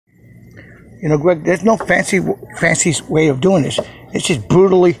You know, Greg, there's no fancy way of doing this. It's just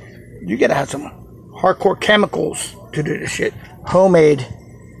brutally, you gotta have some hardcore chemicals to do this shit. Homemade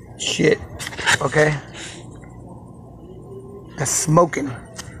shit, okay? That's smoking,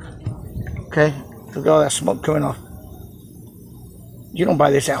 okay? Look at all that smoke coming off. You don't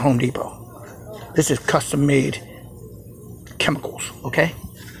buy this at Home Depot. This is custom made chemicals, okay?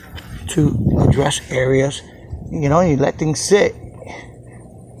 To address areas, you know, you let things sit.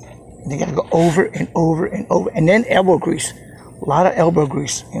 They gotta go over and over and over. And then elbow grease. A lot of elbow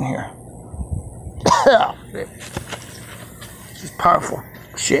grease in here. This is powerful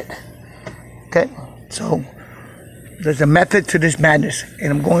shit. Okay? So, there's a method to this madness.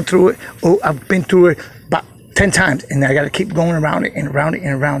 And I'm going through it. Oh, I've been through it about 10 times. And I gotta keep going around it and around it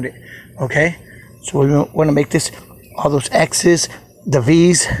and around it. Okay? So, we want to make this, all those X's, the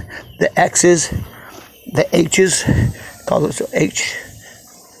V's, the X's, the H's. Call this H.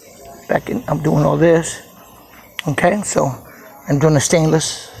 Back in, I'm doing all this. Okay, so I'm doing the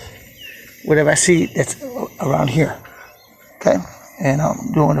stainless, whatever I see that's around here. Okay, and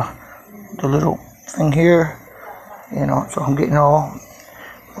I'm doing the little thing here, you know, so I'm getting all,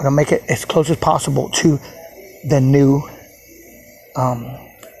 I'm gonna make it as close as possible to the new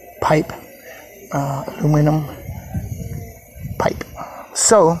pipe, aluminum pipe.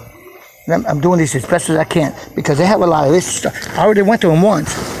 So I'm doing this as best as I can because they have a lot of this stuff. I already went through them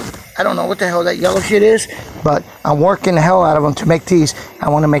once. I don't know what the hell that yellow shit is, but I'm working the hell out of them to make these. I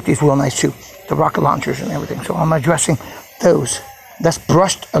want to make these real nice too, the rocket launchers and everything. So I'm addressing those. That's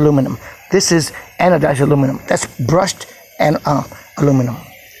brushed aluminum. This is anodized aluminum. That's brushed and aluminum.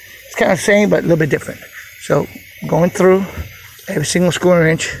 It's kind of the same, but a little bit different. So going through every single square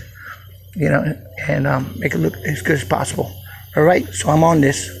inch, you know, and make it look as good as possible. All right, so I'm on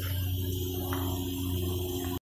this.